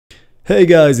Hey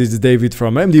guys, it's David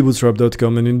from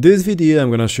mdbootstrap.com, and in this video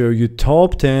I'm gonna show you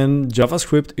top 10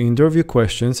 JavaScript interview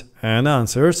questions and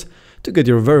answers to get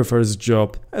your very first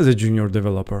job as a junior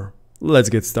developer. Let's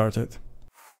get started.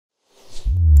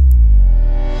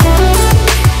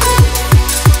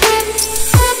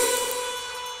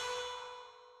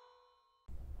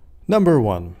 Number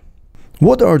 1.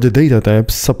 What are the data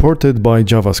types supported by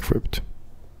JavaScript?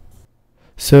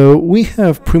 So we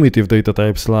have primitive data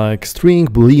types like string,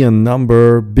 boolean,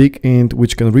 number, big int,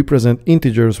 which can represent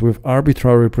integers with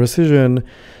arbitrary precision,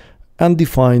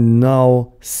 undefined,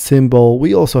 null, symbol.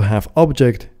 We also have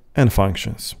object and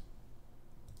functions.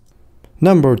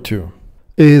 Number 2.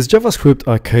 Is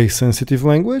JavaScript a case-sensitive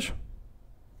language?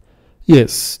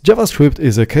 Yes, JavaScript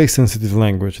is a case-sensitive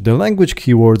language. The language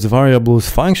keywords, variables,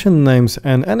 function names,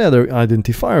 and any other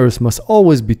identifiers must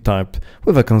always be typed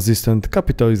with a consistent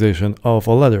capitalization of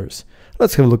all letters.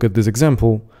 Let's have a look at this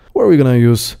example, where we're gonna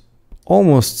use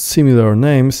almost similar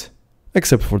names,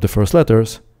 except for the first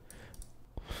letters.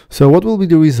 So what will be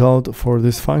the result for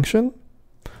this function?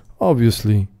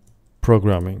 Obviously,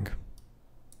 programming.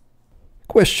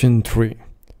 Question 3.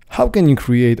 How can you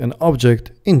create an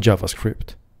object in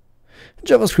JavaScript?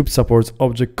 JavaScript supports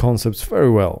object concepts very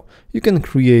well. You can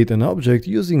create an object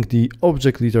using the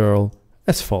object literal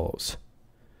as follows.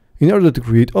 In order to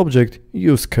create object,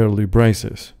 use curly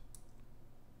braces.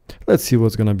 Let's see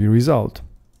what's gonna be result.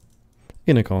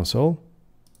 In a console,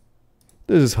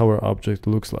 this is how our object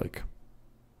looks like.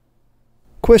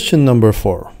 Question number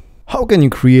 4. How can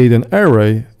you create an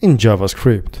array in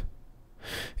JavaScript?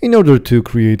 In order to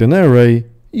create an array,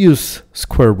 use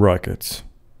square brackets.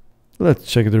 Let's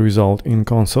check the result in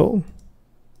console.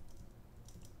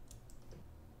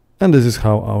 And this is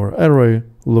how our array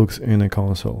looks in a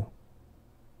console.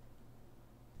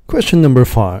 Question number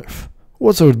 5.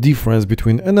 What's the difference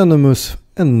between anonymous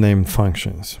and named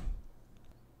functions?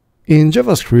 In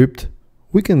JavaScript,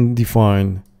 we can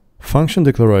define function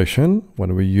declaration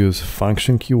when we use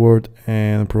function keyword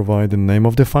and provide the name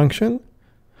of the function,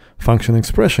 function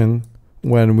expression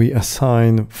when we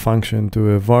assign function to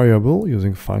a variable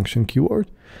using function keyword,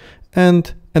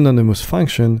 and anonymous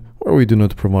function where we do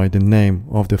not provide the name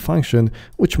of the function,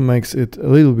 which makes it a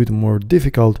little bit more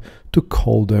difficult to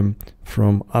call them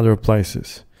from other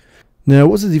places. Now,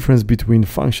 what's the difference between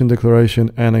function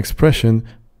declaration and expression?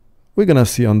 We're gonna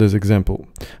see on this example.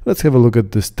 Let's have a look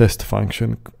at this test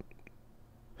function.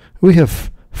 We have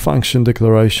function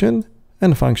declaration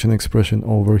and function expression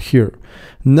over here.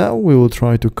 Now we will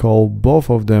try to call both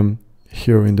of them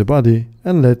here in the body,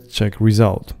 and let's check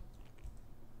result.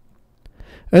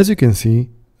 As you can see,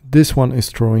 this one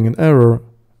is throwing an error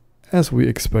as we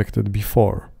expected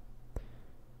before.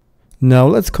 Now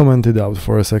let's comment it out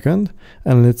for a second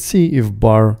and let's see if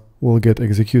bar will get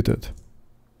executed.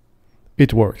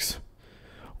 It works.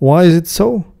 Why is it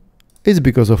so? It's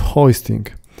because of hoisting.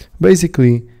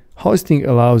 Basically, hoisting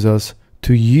allows us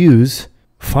to use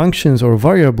functions or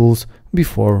variables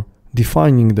before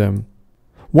defining them.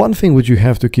 One thing which you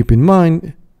have to keep in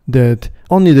mind that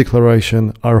only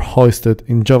declarations are hoisted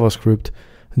in JavaScript,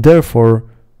 therefore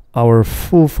our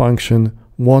full function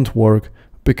won't work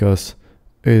because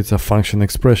it's a function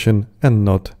expression and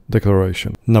not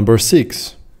declaration. Number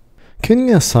 6. Can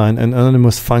you assign an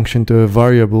anonymous function to a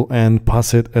variable and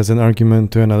pass it as an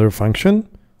argument to another function?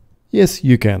 Yes,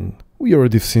 you can. We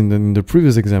already seen that in the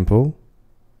previous example.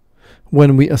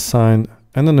 When we assign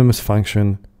an anonymous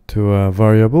function to a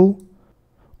variable,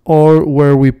 or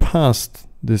where we passed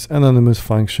this anonymous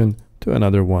function to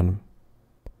another one.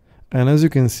 And as you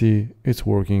can see, it's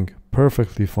working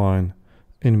perfectly fine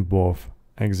in both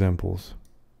examples.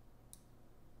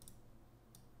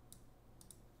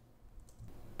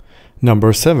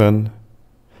 Number 7.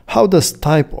 How does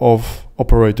TypeOf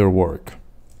Operator work?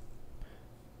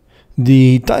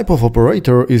 The TypeOf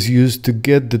Operator is used to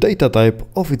get the data type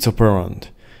of its operand.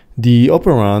 The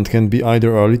operand can be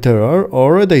either a literal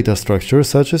or a data structure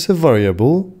such as a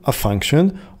variable, a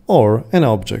function, or an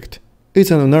object.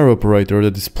 It's an unary operator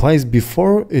that is placed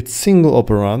before its single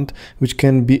operand, which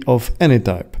can be of any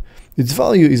type. Its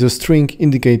value is a string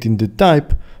indicating the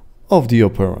type of the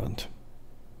operand.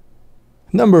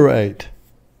 Number 8.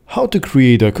 How to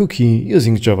create a cookie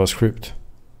using JavaScript.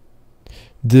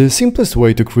 The simplest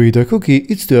way to create a cookie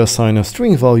is to assign a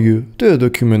string value to a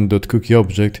document.cookie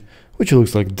object, which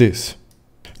looks like this.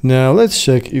 Now let's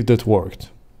check if that worked.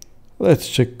 Let's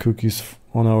check cookies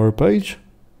on our page.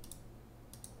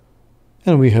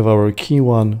 And we have our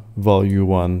key1,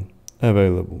 value1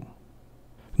 available.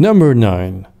 Number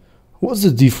 9. What's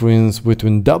the difference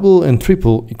between double and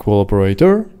triple equal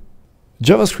operator?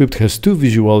 JavaScript has two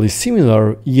visually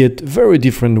similar yet very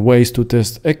different ways to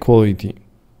test equality.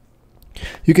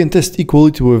 You can test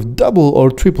equality with double or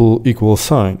triple equal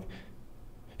sign.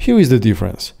 Here is the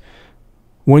difference.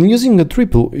 When using a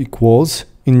triple equals,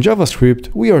 in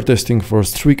JavaScript we are testing for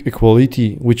strict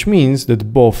equality, which means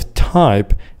that both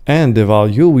type and the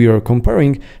value we are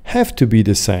comparing have to be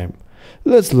the same.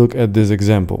 Let's look at this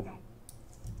example.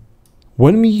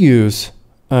 When we use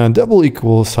a double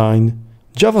equal sign,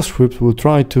 JavaScript will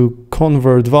try to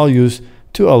convert values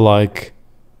to a like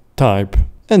type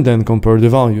and then compare the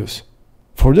values.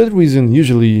 For that reason,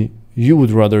 usually you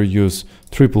would rather use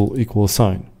triple equal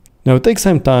sign. Now take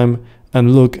some time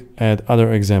and look at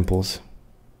other examples.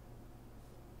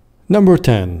 Number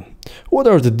 10. What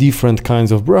are the different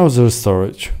kinds of browser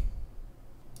storage?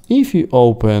 If you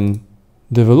open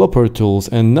Developer Tools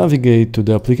and navigate to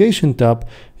the Application tab,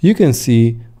 you can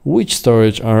see which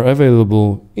storage are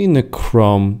available in a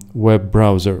Chrome web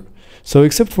browser. So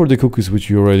except for the cookies, which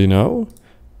you already know,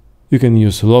 you can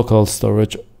use local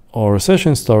storage or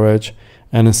session storage,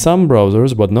 and some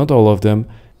browsers, but not all of them,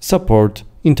 support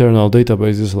internal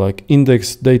databases like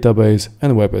index database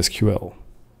and WebSQL.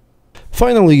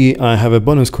 Finally, I have a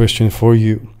bonus question for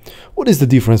you. What is the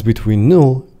difference between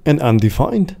null and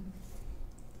undefined?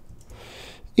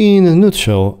 In a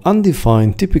nutshell,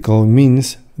 undefined typically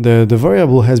means that the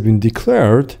variable has been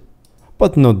declared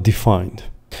but not defined,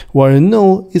 while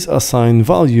null is assigned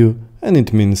value and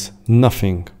it means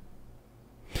nothing.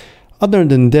 Other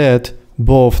than that,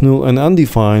 both null and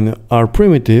undefined are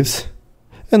primitives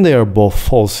and they are both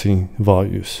falsy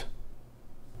values.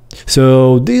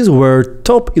 So these were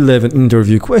top 11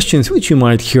 interview questions which you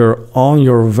might hear on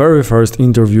your very first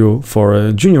interview for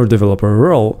a junior developer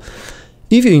role.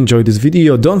 If you enjoyed this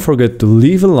video, don't forget to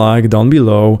leave a like down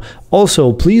below.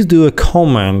 Also, please do a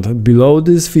comment below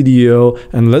this video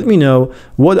and let me know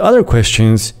what other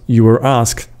questions you were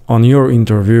asked on your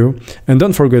interview. And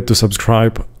don't forget to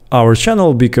subscribe our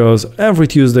channel, because every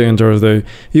Tuesday and Thursday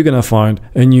you're gonna find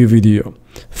a new video.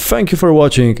 Thank you for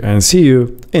watching and see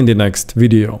you in the next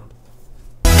video.